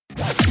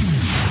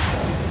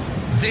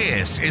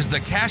This is the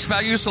Cash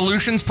Value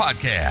Solutions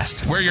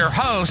Podcast, where your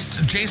hosts,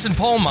 Jason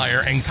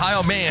Pohlmeyer and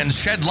Kyle Manns,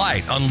 shed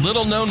light on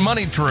little-known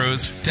money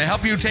truths to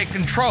help you take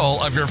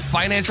control of your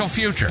financial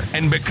future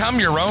and become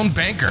your own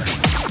banker.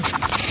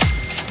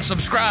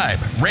 Subscribe,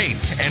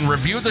 rate, and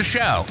review the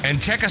show,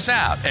 and check us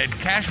out at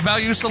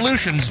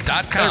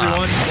cashvaluesolutions.com. Hey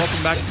everyone,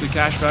 welcome back to the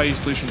Cash Value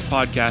Solutions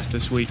Podcast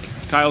this week.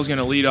 Kyle's going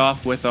to lead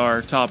off with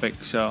our topic,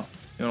 so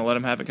you want to let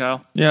him have it,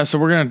 Kyle? Yeah, so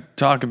we're going to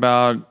talk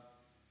about,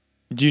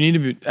 do you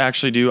need to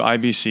actually do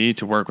IBC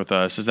to work with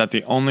us? Is that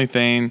the only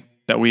thing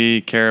that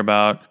we care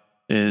about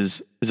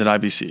is it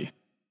IBC?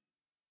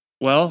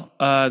 Well,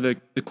 the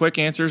quick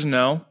answer is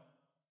no.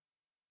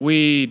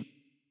 The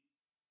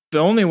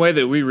only way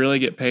that we really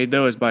get paid,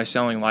 though, is by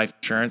selling life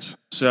insurance.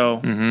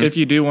 So if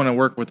you do want to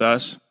work with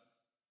us,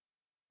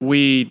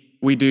 we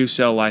do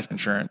sell life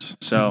insurance.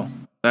 So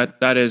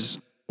that is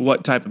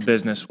what type of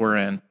business we're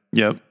in.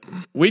 Yep.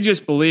 We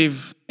just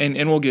believe,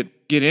 and we'll get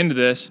into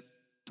this,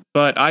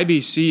 but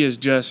IBC is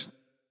just,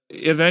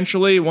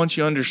 eventually, once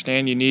you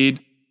understand you need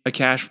a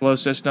cash flow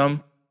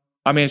system,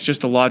 I mean, it's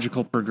just a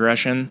logical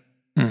progression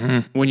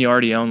when you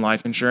already own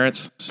life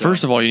insurance. So.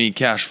 First of all, you need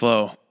cash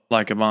flow,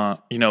 like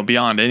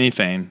beyond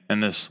anything in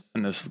this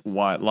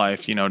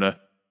life,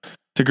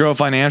 to grow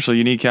financially,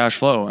 you need cash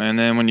flow. And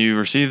then when you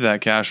receive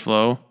that cash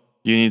flow,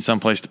 you need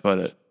some place to put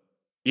it.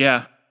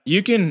 Yeah.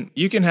 You can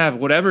have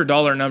whatever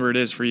dollar number it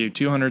is for you,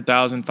 $200,000,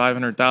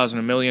 $500,000,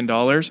 $1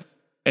 million,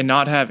 and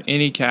not have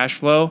any cash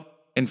flow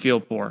and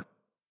feel poor.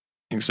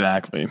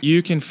 Exactly.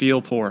 You can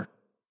feel poor,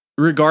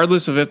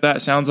 regardless of if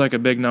that sounds like a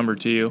big number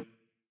to you.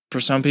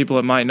 For some people,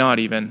 it might not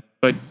even,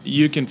 but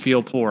you can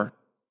feel poor.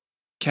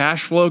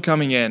 Cash flow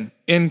coming in,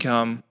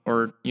 income,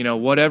 or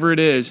whatever it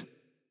is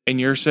in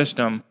your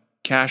system,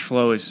 cash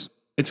flow it's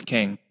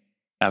king.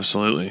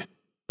 Absolutely.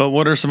 But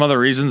what are some other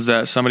reasons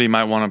that somebody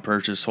might want to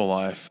purchase whole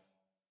life?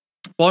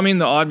 Well, I mean,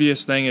 the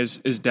obvious thing is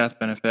death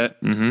benefit.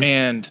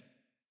 And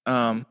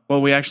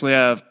we actually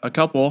have a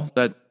couple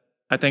that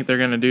I think they're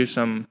going to do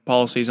some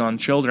policies on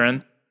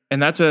children.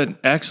 And that's an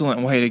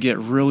excellent way to get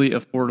really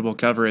affordable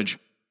coverage,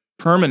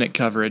 permanent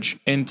coverage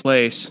in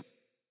place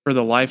for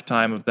the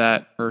lifetime of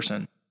that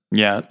person.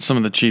 Yeah, some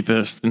of the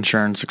cheapest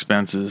insurance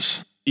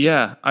expenses.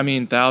 Yeah, I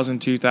mean, $1,000,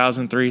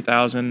 $2,000,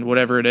 $3,000,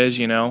 whatever it is,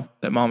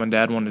 that mom and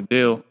dad want to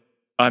do.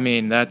 I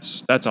mean,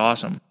 that's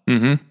awesome.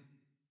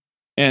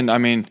 And I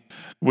mean,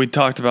 we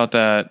talked about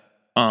that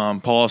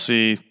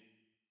policy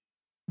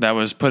that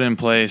was put in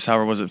place,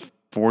 however, was it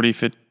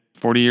 40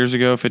 years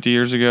ago, 50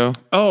 years ago?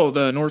 Oh,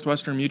 the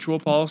Northwestern Mutual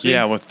policy?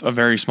 Yeah, with a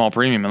very small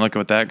premium, and look at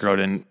what that grew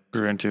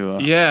into.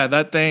 Yeah,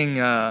 that thing,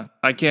 I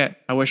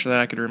wish that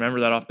I could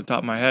remember that off the top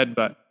of my head,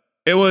 but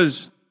it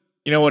was,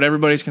 what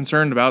everybody's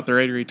concerned about, the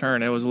rate of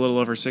return. It was a little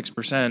over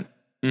 6%.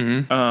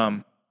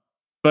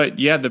 But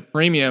yeah, the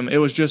premium, it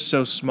was just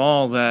so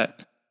small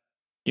that,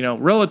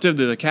 relative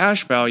to the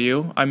cash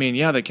value, I mean,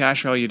 yeah, the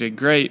cash value did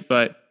great,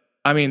 but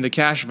I mean, the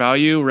cash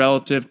value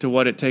relative to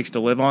what it takes to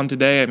live on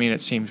today, I mean,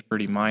 it seems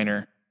pretty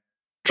minor.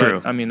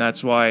 True. But, I mean,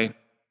 that's why,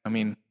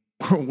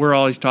 we're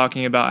always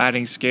talking about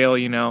adding scale,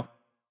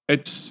 I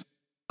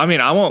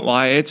won't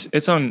lie, it's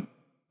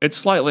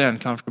slightly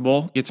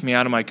uncomfortable, gets me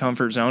out of my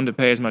comfort zone to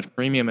pay as much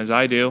premium as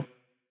I do,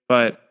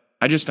 but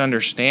I just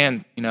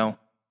understand,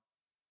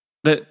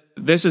 that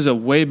this is a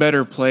way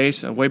better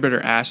place, a way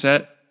better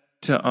asset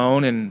to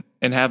own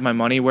and have my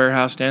money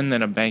warehoused in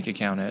than a bank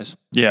account is.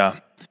 Yeah.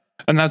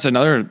 And that's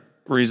another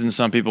reason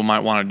some people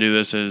might want to do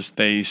this is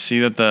they see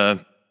that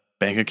the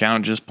bank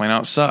account just plain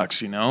out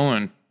sucks,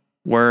 and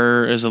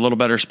where is a little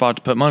better spot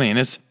to put money? And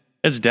it's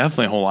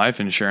definitely whole life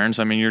insurance.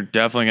 I mean, you're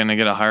definitely going to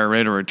get a higher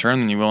rate of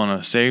return than you will in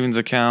a savings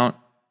account.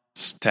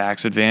 It's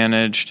tax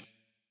advantaged,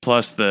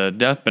 plus the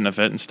death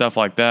benefit and stuff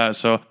like that.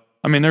 So,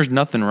 I mean, there's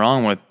nothing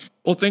wrong with.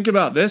 Well, think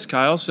about this,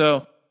 Kyle.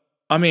 So,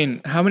 I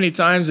mean, how many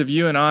times have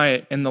you and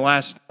I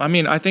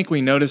I think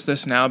we notice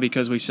this now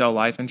because we sell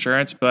life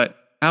insurance, but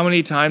how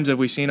many times have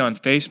we seen on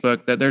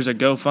Facebook that there's a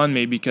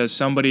GoFundMe because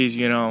somebody's,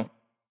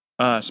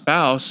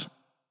 spouse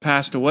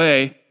passed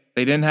away?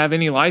 They didn't have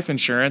any life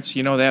insurance.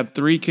 They have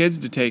 3 kids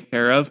to take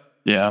care of.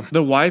 Yeah.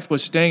 The wife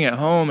was staying at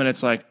home, and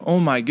it's like, oh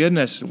my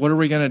goodness, what are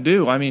we going to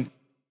do? I mean,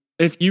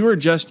 if you were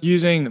just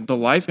using the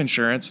life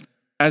insurance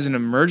as an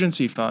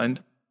emergency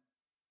fund,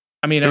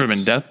 I mean, there would have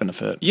been death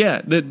benefit.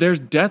 Yeah, there's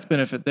death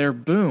benefit there.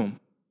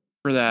 Boom,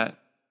 for that.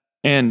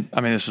 And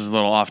I mean, this is a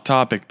little off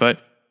topic, but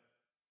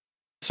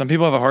some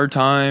people have a hard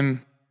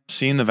time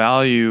seeing the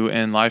value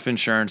in life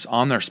insurance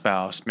on their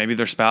spouse. Maybe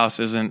their spouse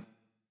isn't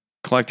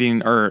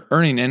collecting or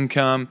earning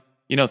income,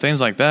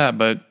 things like that.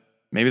 But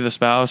maybe the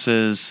spouse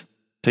is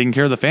taking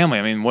care of the family.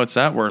 I mean, what's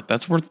that worth?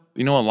 That's worth,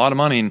 a lot of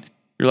money, and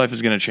your life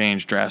is going to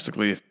change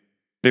drastically if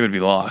they would be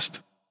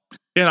lost.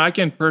 And I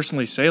can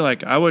personally say,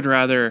 I would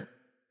rather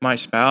my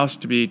spouse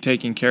to be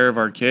taking care of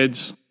our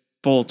kids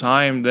full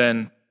time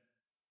than,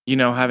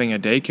 having a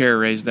daycare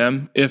raise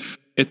them, if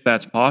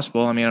that's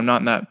possible. I mean, I'm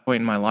not in that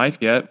point in my life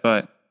yet,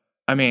 but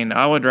I mean,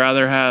 I would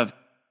rather have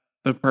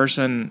the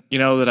person,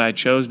 that I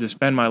chose to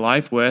spend my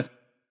life with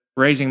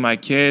raising my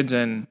kids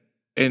and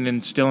and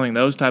instilling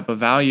those type of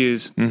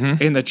values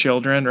in the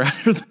children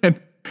rather than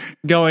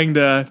going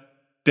to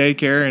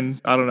daycare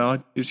and I don't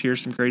know, just hear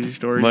some crazy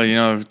stories.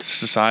 But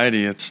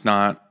society, that's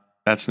not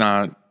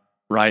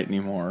right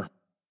anymore.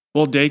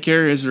 Well,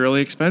 daycare is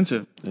really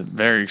expensive. It's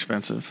very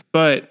expensive.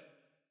 But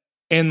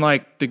in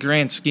like the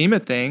grand scheme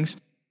of things,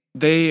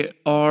 they're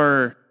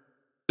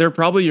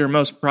probably your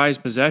most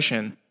prized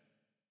possession.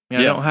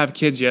 I don't have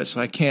kids yet,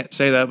 so I can't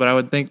say that, but I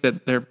would think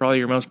that they're probably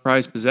your most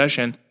prized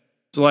possession.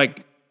 So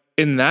like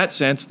in that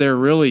sense,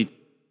 daycare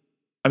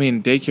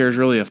is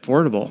really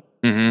affordable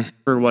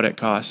for what it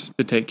costs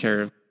to take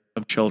care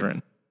of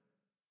children.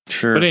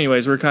 Sure. But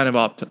anyways, we're kind of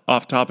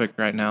off topic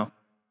right now.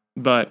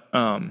 But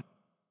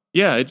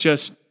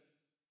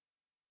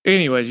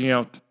anyways,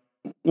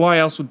 why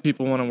else would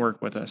people want to work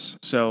with us?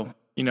 So,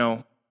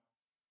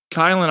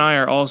 Kyle and I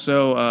are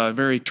also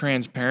very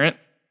transparent.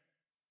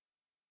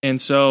 And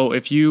so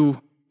if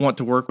you want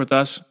to work with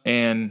us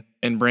and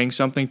bring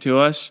something to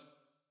us,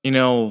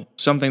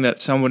 something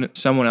that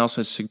someone else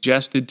has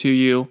suggested to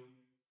you,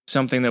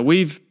 something that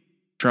we've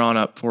drawn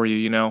up for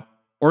you,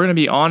 we're going to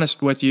be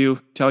honest with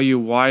you, tell you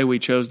why we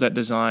chose that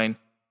design.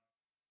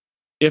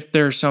 If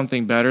there's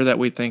something better that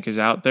we think is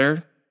out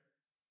there,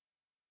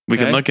 we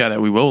can look at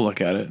it. We will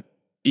look at it.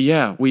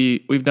 Yeah,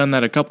 we've done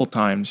that a couple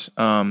times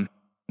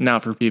now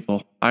for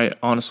people. I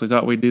honestly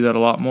thought we'd do that a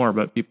lot more,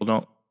 but people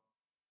don't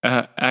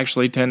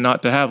actually tend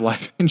not to have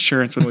life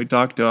insurance when we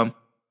talk to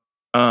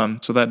them.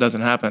 So that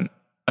doesn't happen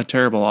a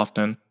terrible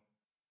often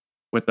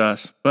with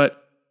us. But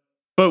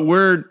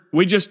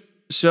we just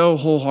so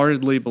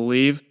wholeheartedly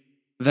believe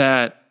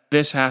that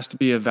this has to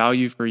be a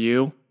value for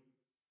you.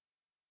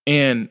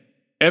 And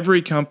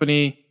every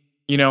company,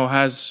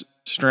 has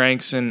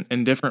strengths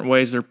and different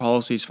ways their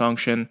policies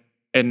function.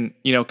 And,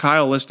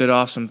 Kyle listed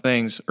off some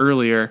things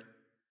earlier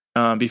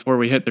before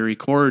we hit the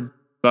record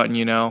button,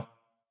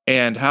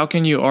 and how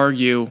can you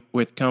argue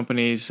with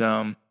companies,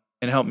 and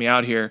help me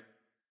out here,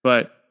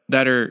 but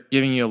that are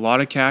giving you a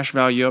lot of cash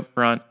value up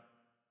front,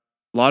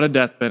 a lot of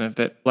death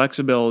benefit,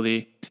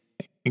 flexibility.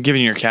 And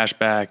giving your cash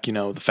back,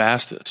 the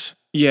fastest.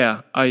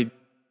 Yeah,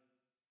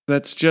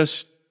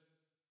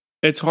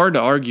 it's hard to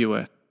argue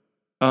with.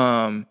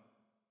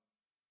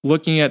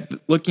 Looking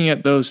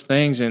at those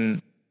things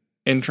and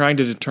trying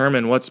to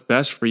determine what's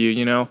best for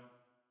you,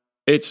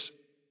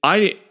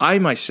 I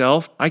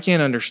myself, I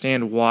can't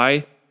understand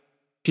why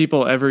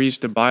people ever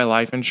used to buy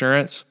life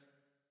insurance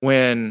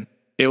when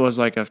it was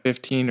like a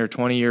 15 or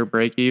 20 year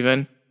break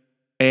even.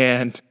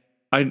 And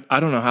I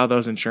don't know how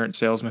those insurance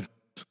salesmen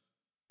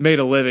made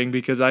a living,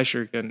 because I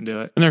sure couldn't do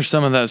it. And there's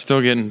some of that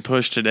still getting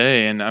pushed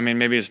today. And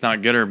maybe it's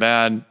not good or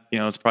bad,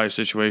 it's probably a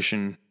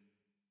situation,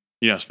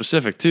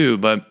 specific too,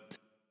 but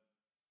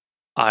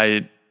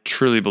I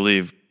truly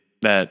believe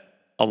that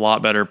a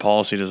lot better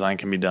policy design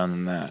can be done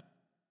than that.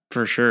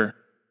 For sure.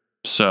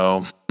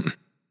 So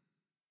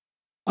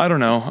I don't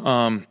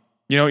know.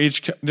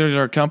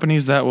 There are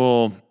companies that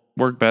will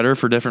work better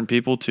for different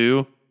people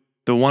too.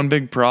 The one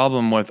big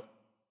problem with,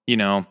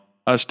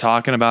 us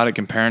talking about it,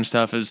 comparing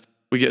stuff, is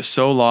we get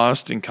so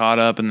lost and caught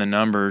up in the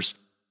numbers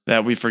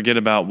that we forget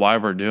about why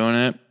we're doing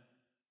it,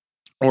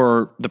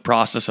 or the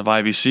process of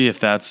IBC, if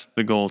that's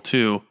the goal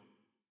too.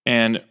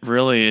 And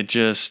really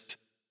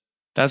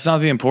that's not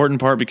the important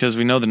part, because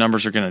we know the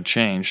numbers are going to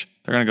change.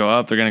 They're going to go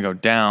up, they're going to go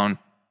down,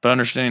 but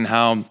understanding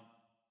how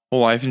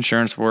whole life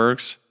insurance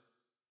works,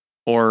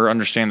 or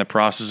understand the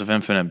process of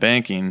infinite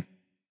banking,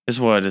 is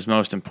what is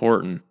most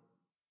important.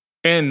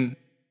 And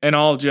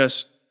I'll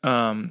just,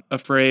 a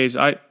phrase,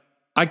 I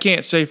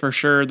can't say for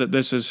sure that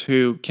this is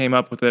who came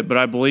up with it, but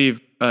I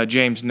believe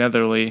James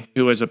Netherly,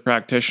 who is a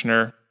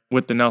practitioner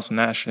with the Nelson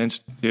Nash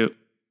Institute,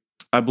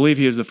 I believe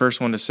he was the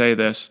first one to say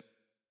this,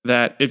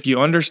 that if you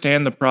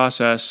understand the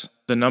process,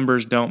 the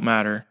numbers don't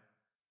matter.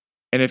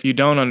 And if you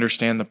don't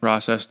understand the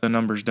process, the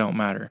numbers don't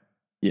matter.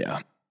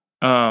 Yeah.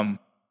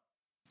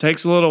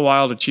 Takes a little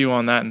while to chew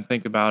on that and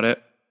think about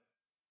it.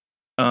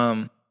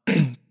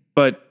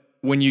 But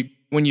when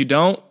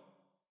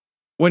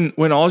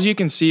all you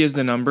can see is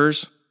the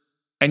numbers,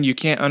 and you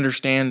can't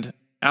understand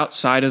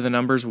outside of the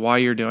numbers why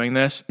you're doing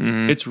this,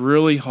 it's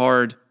really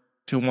hard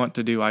to want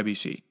to do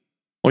IBC.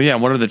 Well, yeah.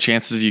 What are the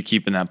chances of you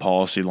keeping that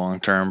policy long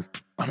term?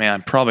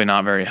 Probably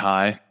not very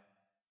high.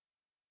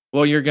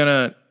 Well, you're going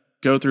to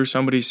go through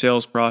somebody's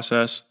sales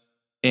process,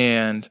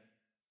 and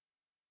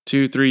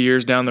 2-3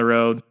 years down the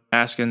road,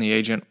 asking the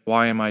agent,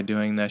 why am I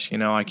doing this?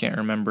 I can't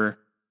remember.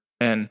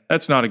 And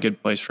that's not a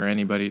good place for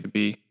anybody to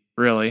be,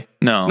 really.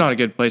 No. It's not a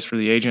good place for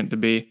the agent to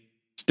be.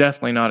 It's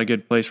definitely not a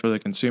good place for the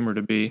consumer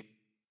to be.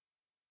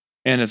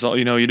 And it's all,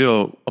 you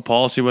do a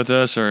policy with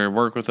us or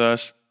work with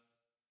us,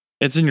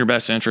 it's in your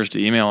best interest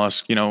to email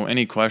us,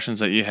 any questions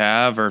that you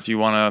have, or if you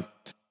want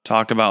to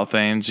talk about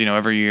things,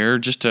 every year,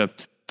 just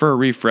for a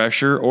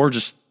refresher, or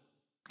just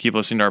keep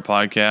listening to our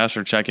podcast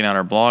or checking out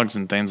our blogs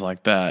and things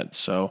like that.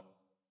 So,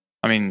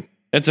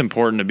 it's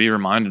important to be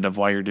reminded of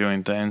why you're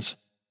doing things.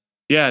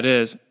 Yeah, it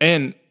is.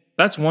 And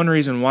that's one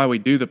reason why we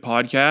do the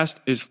podcast,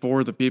 is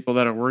for the people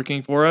that are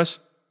working for us,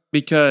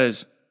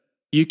 because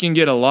you can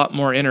get a lot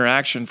more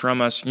interaction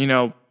from us.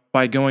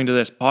 by going to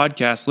this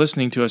podcast,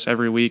 listening to us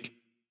every week,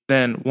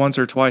 than once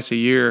or twice a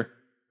year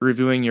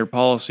reviewing your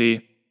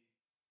policy.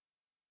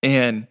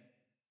 And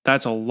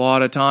that's a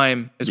lot of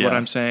time, is what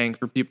I'm saying,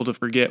 for people to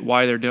forget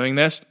why they're doing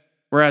this.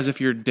 Whereas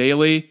if you're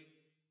daily,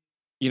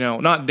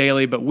 not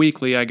daily, but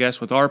weekly, I guess,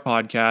 with our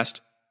podcast,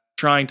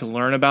 trying to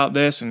learn about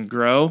this and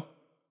grow,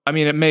 I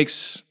mean, it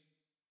makes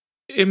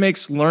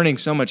learning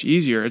so much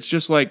easier. It's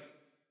just like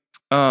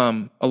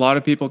a lot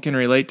of people can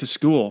relate to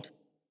school.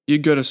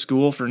 You'd go to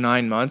school for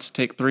 9 months,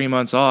 take 3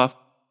 months off,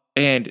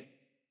 and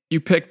you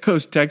pick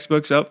those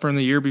textbooks up from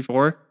the year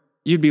before,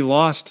 you'd be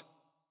lost.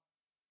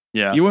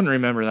 Yeah. You wouldn't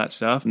remember that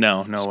stuff.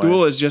 No way.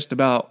 School is just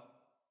about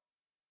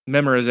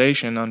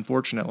memorization,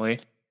 unfortunately,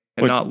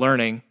 and not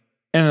learning.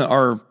 And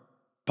our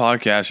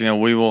podcast,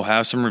 we will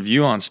have some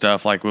review on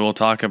stuff. Like, we will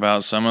talk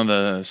about some of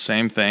the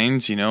same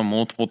things,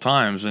 multiple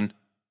times, and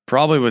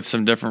probably with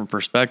some different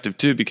perspective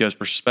too, because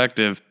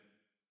perspective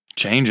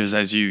changes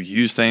as you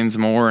use things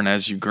more and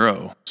as you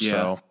grow. Yeah.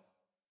 So,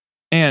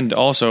 and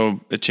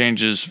also it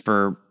changes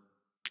or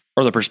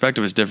the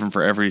perspective is different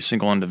for every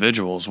single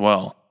individual as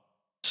well.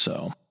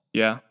 So,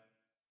 yeah.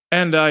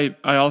 And I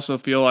also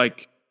feel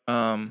like,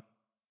 a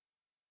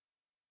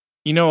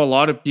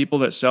lot of people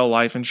that sell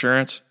life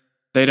insurance,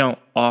 they don't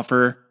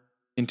offer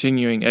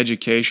continuing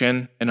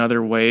education and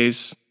other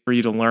ways for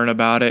you to learn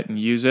about it and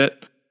use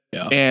it.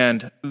 Yeah.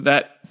 And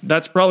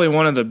that's probably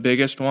one of the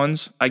biggest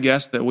ones, I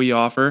guess, that we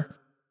offer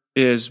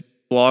is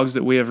blogs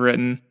that we have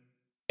written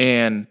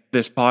and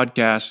this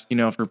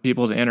podcast, for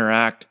people to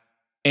interact.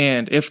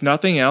 And if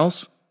nothing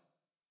else,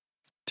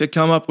 to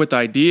come up with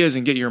ideas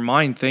and get your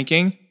mind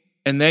thinking.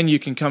 And then you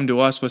can come to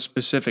us with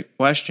specific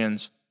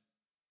questions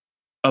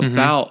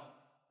about,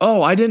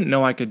 I didn't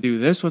know I could do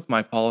this with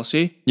my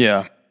policy.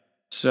 Yeah.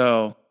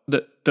 So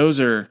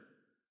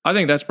I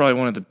think that's probably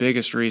one of the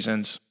biggest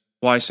reasons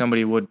why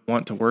somebody would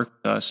want to work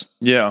with us.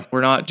 Yeah.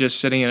 We're not just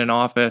sitting in an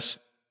office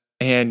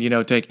and,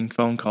 taking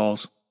phone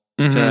calls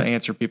to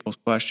answer people's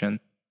questions.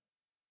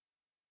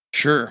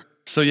 Sure.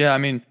 So, yeah, I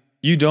mean,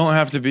 you don't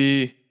have to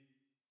be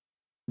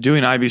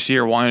doing IBC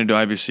or wanting to do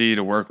IBC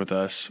to work with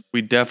us.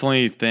 We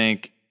definitely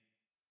think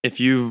if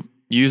you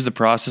use the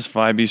process of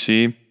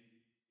IBC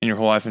in your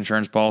whole life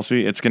insurance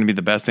policy, it's going to be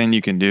the best thing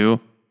you can do.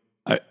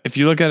 If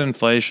you look at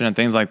inflation and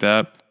things like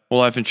that, whole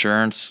life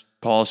insurance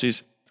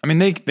policies, I mean,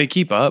 they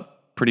keep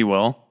up pretty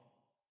well,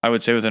 I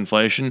would say, with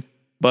inflation,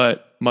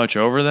 but much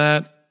over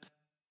that,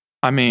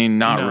 I mean,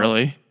 not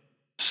really.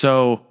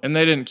 So, and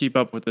they didn't keep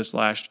up with this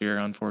last year,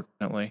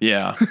 unfortunately.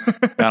 Yeah.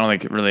 I don't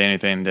think really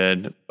anything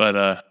did,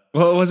 but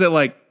what was it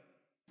like?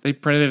 They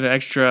printed an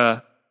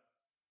extra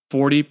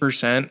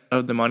 40%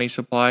 of the money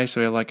supply,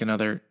 so we had like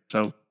another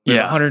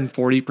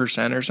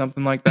 140% or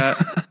something like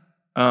that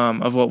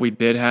of what we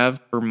did have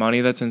for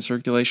money that's in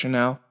circulation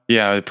now.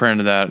 Yeah, they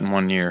printed that in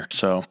 1 year.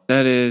 So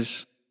that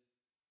is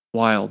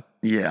wild.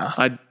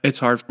 Yeah. It's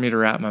hard for me to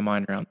wrap my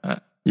mind around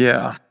that.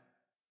 Yeah.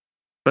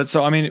 But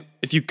so, I mean,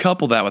 if you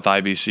couple that with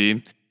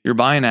IBC, you're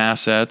buying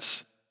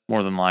assets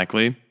more than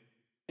likely.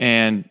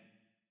 And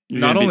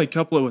not only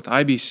couple it with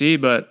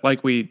IBC, but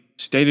like we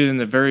stated in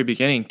the very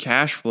beginning,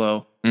 cash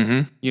flow,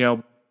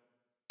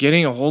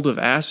 getting a hold of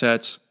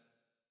assets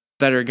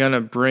that are going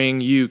to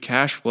bring you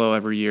cash flow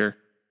every year.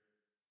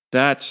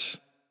 That's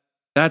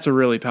a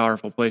really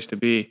powerful place to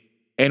be.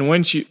 And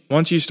once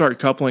you start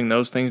coupling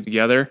those things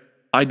together,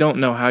 I don't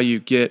know how you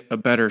get a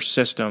better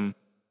system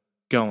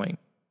going.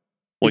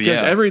 Because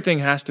everything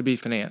has to be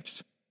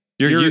financed.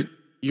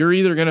 You're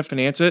either going to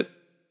finance it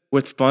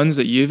with funds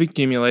that you've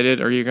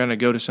accumulated or you're going to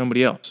go to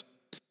somebody else.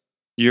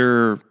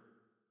 You're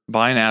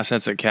buying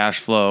assets at cash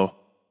flow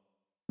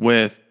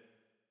with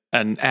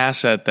an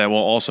asset that will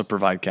also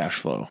provide cash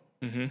flow.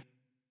 Mm-hmm.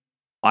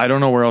 I don't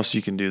know where else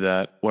you can do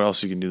that. What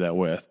else you can do that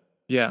with?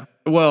 Yeah.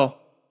 Well,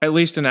 at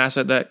least an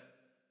asset that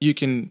you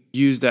can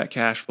use that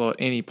cash flow at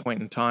any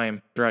point in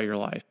time throughout your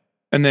life.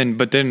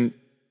 But then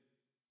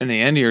in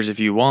the end years, if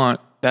you want,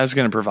 that's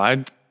going to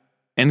provide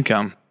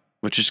income,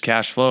 which is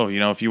cash flow.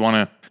 If you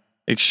want to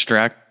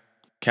extract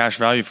cash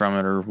value from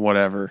it or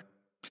whatever.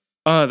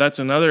 That's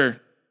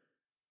another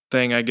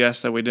thing, I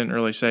guess, that we didn't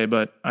really say.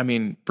 But I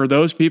mean, for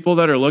those people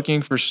that are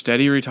looking for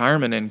steady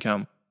retirement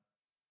income,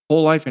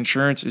 whole life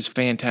insurance is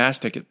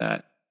fantastic at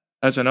that.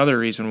 That's another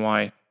reason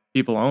why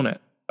people own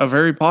it. A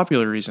very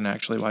popular reason,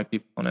 actually, why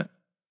people own it.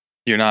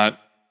 You're not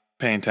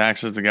paying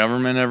taxes to the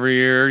government every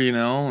year,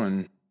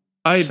 and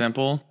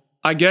simple.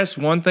 I guess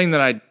one thing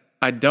that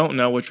I don't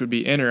know, which would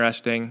be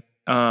interesting,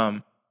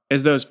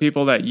 is those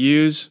people that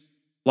use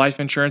life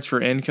insurance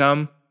for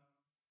income,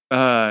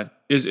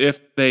 is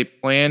if they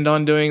planned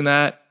on doing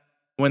that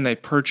when they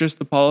purchased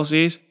the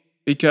policies,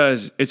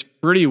 because it's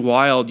pretty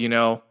wild,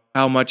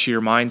 how much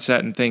your mindset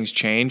and things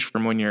change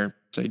from when you're,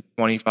 say,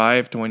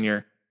 25 to when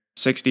you're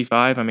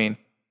 65. I mean,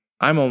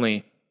 I'm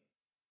only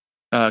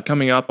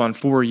coming up on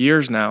 4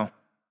 years now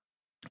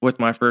with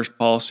my first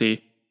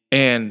policy,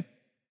 and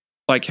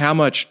like how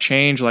much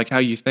change, like how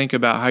you think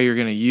about how you're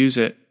going to use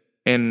it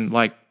and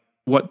like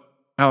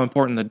how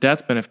important the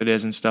death benefit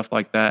is and stuff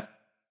like that.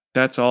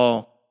 That's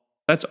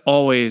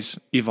always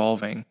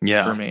evolving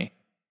for me.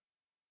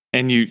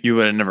 And you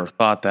would have never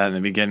thought that in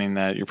the beginning,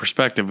 that your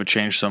perspective would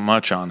change so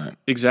much on it.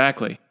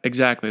 Exactly.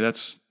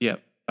 That's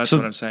So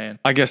what I'm saying.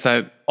 I guess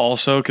that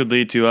also could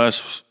lead to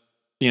us,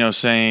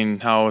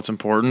 saying how it's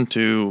important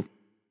to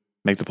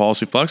make the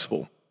policy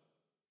flexible.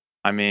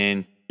 I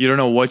mean, you don't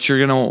know what you're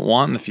going to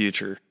want in the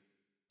future.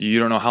 You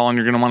don't know how long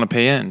you're going to want to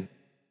pay in.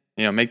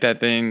 Make that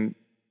thing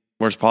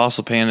where it's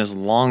possible, pay in as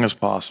long as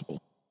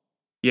possible.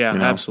 Yeah,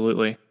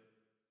 absolutely.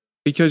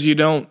 Because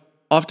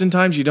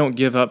oftentimes you don't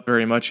give up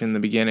very much in the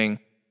beginning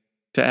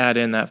to add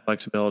in that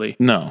flexibility.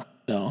 No.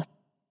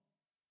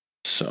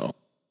 So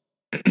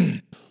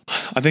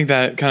I think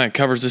that kind of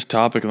covers this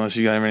topic, unless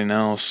you got anything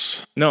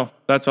else. No,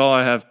 that's all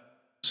I have.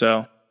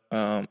 So,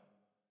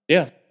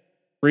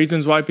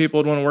 reasons why people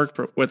would want to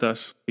work with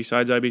us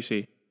besides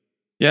IBC.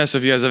 Yeah, so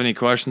if you guys have any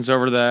questions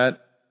over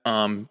that,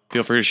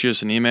 feel free to shoot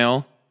us an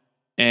email,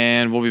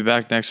 and we'll be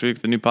back next week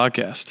with a new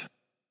podcast.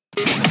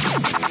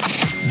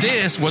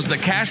 This was the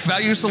Cash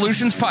Value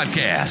Solutions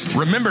Podcast.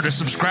 Remember to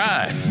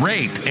subscribe,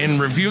 rate,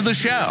 and review the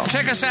show.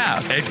 Check us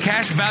out at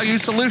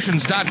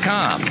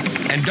cashvaluesolutions.com.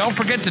 And don't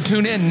forget to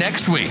tune in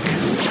next week.